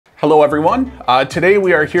Hello everyone. Today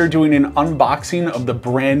we are here doing an unboxing of the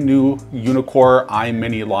brand new Uneekor EYE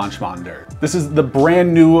MINI launch monitor. This is the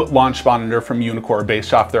brand new launch monitor from Uneekor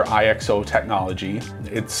based off their IXO technology.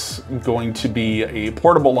 It's going to be a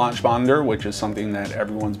portable launch monitor, which is something that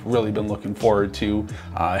everyone's really been looking forward to.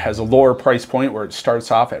 It has a lower price point where it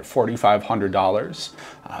starts off at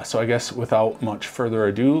 $4,500. So I guess without much further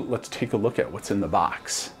ado, let's take a look at what's in the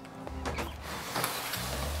box.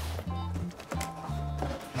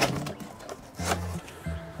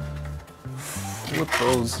 Flip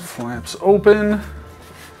those flaps open.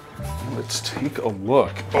 Let's take a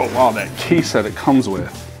look. Oh wow, that case that it comes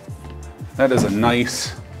with. That is a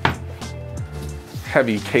nice,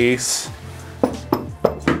 heavy case.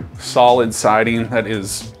 Solid siding. That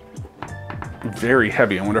is very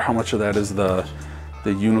heavy. I wonder how much of that is the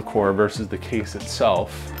Uneekor versus the case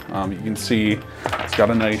itself. You can see it's got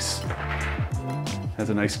has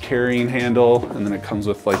a nice carrying handle, and then it comes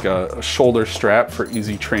with like a shoulder strap for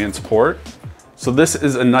easy transport. So this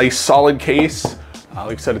is a nice solid case.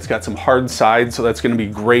 Like I said, it's got some hard sides, so that's gonna be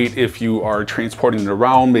great if you are transporting it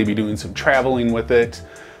around, maybe doing some traveling with it.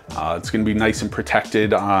 It's gonna be nice and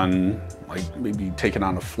protected on, like maybe taking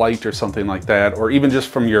on a flight or something like that, or even just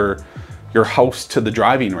from your house to the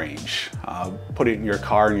driving range. Put it in your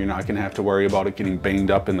car and you're not gonna have to worry about it getting banged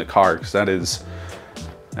up in the car, because that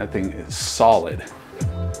thing is solid.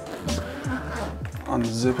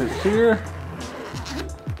 Unzip it here.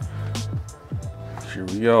 Here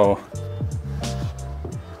we go.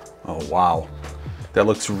 Oh wow, that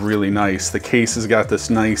looks really nice. The case has got this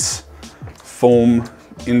nice foam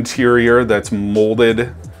interior that's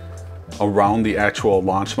molded around the actual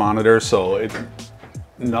launch monitor, so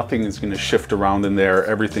nothing is going to shift around in there.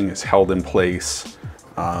 Everything is held in place.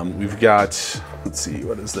 We've got, let's see,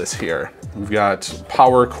 what is this here? We've got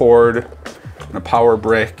power cord and a power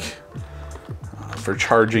brick for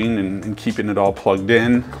charging and keeping it all plugged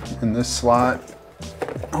in this slot.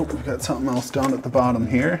 Oh, we've got something else down at the bottom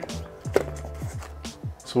here.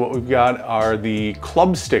 So what we've got are the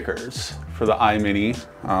club stickers for the EYE MINI.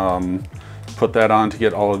 Put that on to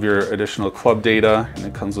get all of your additional club data, and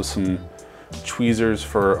it comes with some tweezers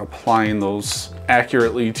for applying those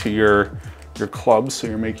accurately to your clubs, so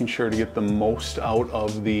you're making sure to get the most out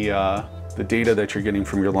of the data that you're getting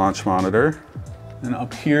from your launch monitor. And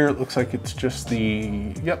up here, it looks like it's just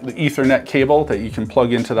the Ethernet cable that you can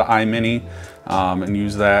plug into the EYE MINI and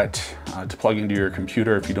use that to plug into your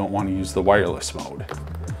computer if you don't want to use the wireless mode.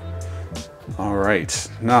 All right,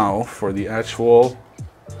 now for the actual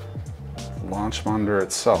launch monitor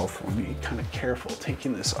itself, let me be kind of careful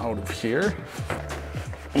taking this out of here.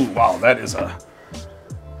 Ooh, wow, that is a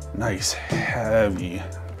nice heavy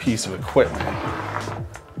piece of equipment.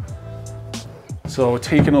 So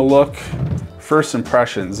taking a look, first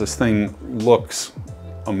impressions, this thing looks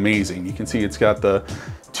amazing. You can see it's got the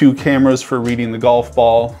 2 cameras for reading the golf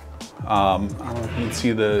ball. I don't know if you can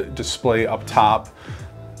see the display up top.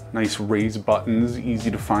 Nice raised buttons,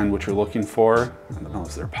 easy to find what you're looking for. I don't know,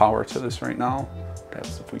 is there power to this right now?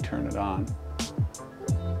 Perhaps if we turn it on.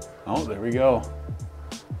 Oh, there we go.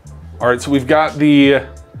 All right, so we've got the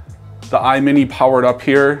EYE MINI powered up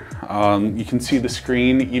here. You can see the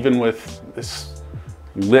screen, even with this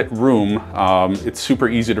lit room, it's super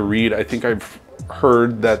easy to read. I think I've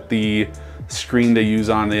heard that the screen they use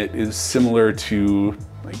on it is similar to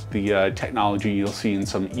like the technology you'll see in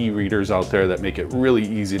some e-readers out there that make it really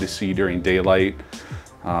easy to see during daylight.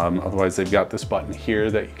 Otherwise, they've got this button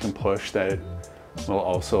here that you can push that will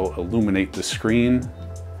also illuminate the screen.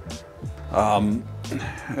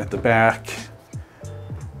 At the back,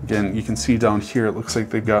 again, you can see down here, it looks like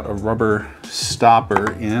they've got a rubber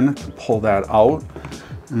stopper in to pull that out.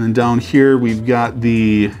 And then down here, we've got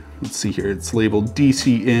let's see here, it's labeled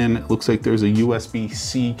DC in. It looks like there's a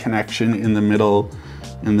USB-C connection in the middle,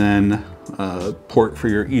 and then a port for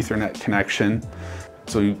your Ethernet connection.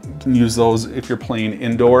 So you can use those if you're playing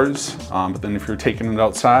indoors, but then if you're taking it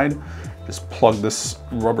outside, just plug this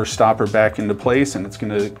rubber stopper back into place, and it's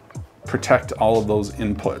gonna protect all of those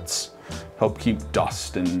inputs. Help keep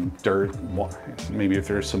dust and dirt, maybe if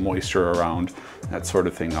there's some moisture around, that sort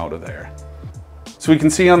of thing out of there. So we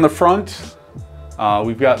can see on the front,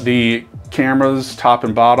 we've got the cameras top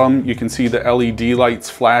and bottom. You can see the LED lights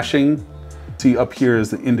flashing. See up here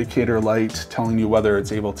is the indicator light telling you whether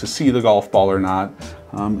it's able to see the golf ball or not.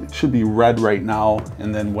 It should be red right now,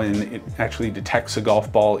 and then when it actually detects a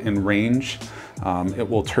golf ball in range, it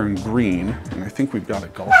will turn green. And I think we've got a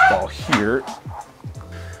golf ball here.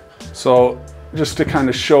 So just to kind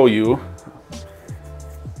of show you,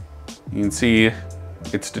 you can see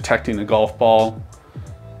it's detecting a golf ball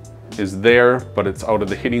is there, but it's out of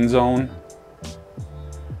the hitting zone.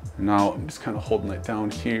 Now I'm just kind of holding it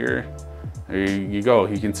down here. There you go.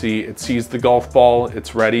 You can see it sees the golf ball.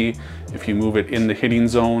 It's ready. If you move it in the hitting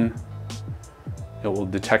zone, it will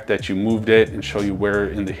detect that you moved it and show you where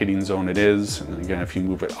in the hitting zone it is. And again, if you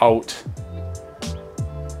move it out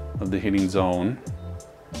of the hitting zone,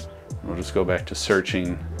 we'll just go back to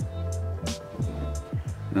searching.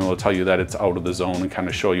 And it will tell you that it's out of the zone and kind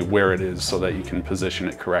of show you where it is so that you can position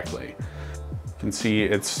it correctly. You can see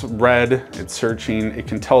it's red, it's searching. It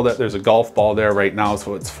can tell that there's a golf ball there right now,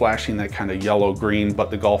 so it's flashing that kind of yellow-green, but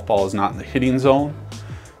the golf ball is not in the hitting zone.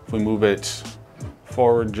 If we move it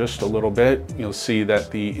forward just a little bit, you'll see that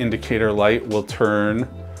the indicator light will turn.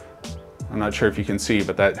 I'm not sure if you can see,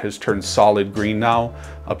 but that has turned solid green now.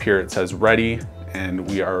 Up here it says ready, and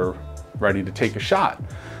we are ready to take a shot.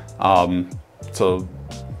 So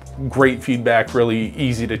great feedback, really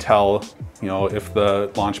easy to tell, you know, if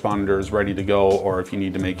the launch monitor is ready to go or if you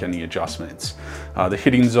need to make any adjustments. The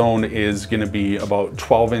hitting zone is going to be about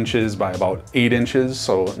 12 inches by about 8 inches,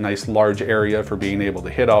 so a nice large area for being able to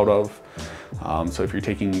hit out of. So if you're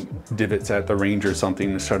taking divots at the range or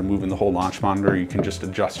something, instead of moving the whole launch monitor, you can just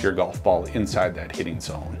adjust your golf ball inside that hitting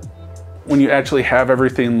zone. When you actually have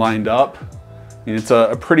everything lined up, it's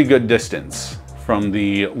a pretty good distance from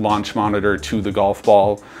the launch monitor to the golf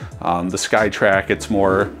ball. The SkyTrak, it's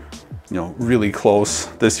more, you know, really close.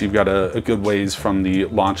 This, you've got a good ways from the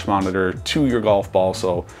launch monitor to your golf ball,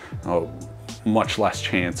 so much less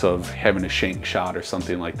chance of having a shank shot or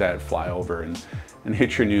something like that fly over and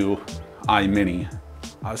hit your new EYE Mini.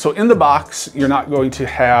 So in the box, you're not going to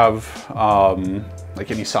have like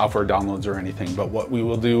any software downloads or anything, but what we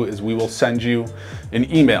will do is we will send you an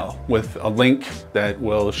email with a link that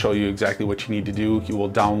will show you exactly what you need to do. You will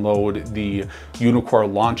download the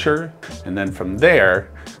Uneekor launcher, and then from there,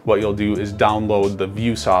 what you'll do is download the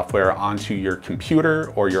View software onto your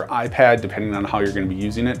computer or your iPad, depending on how you're going to be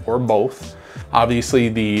using it, or both. Obviously,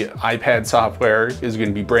 the iPad software is going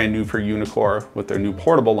to be brand new for Uneekor with their new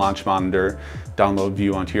portable launch monitor. Download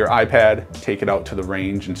View onto your iPad, take it out to the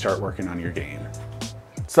range, and start working on your game.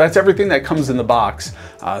 So that's everything that comes in the box.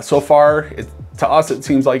 So far, to us, it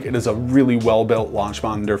seems like it is a really well-built launch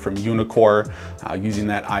monitor from Uneekor using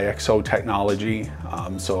that IXO technology.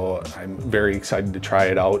 So I'm very excited to try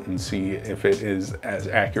it out and see if it is as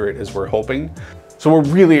accurate as we're hoping. So we're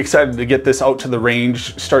really excited to get this out to the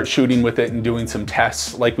range, start shooting with it and doing some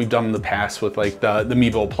tests like we've done in the past with like the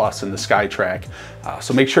Mevo Plus and the SkyTrak.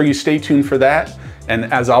 So make sure you stay tuned for that. And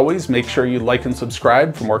as always, make sure you like and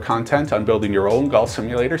subscribe for more content on building your own golf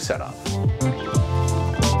simulator setup.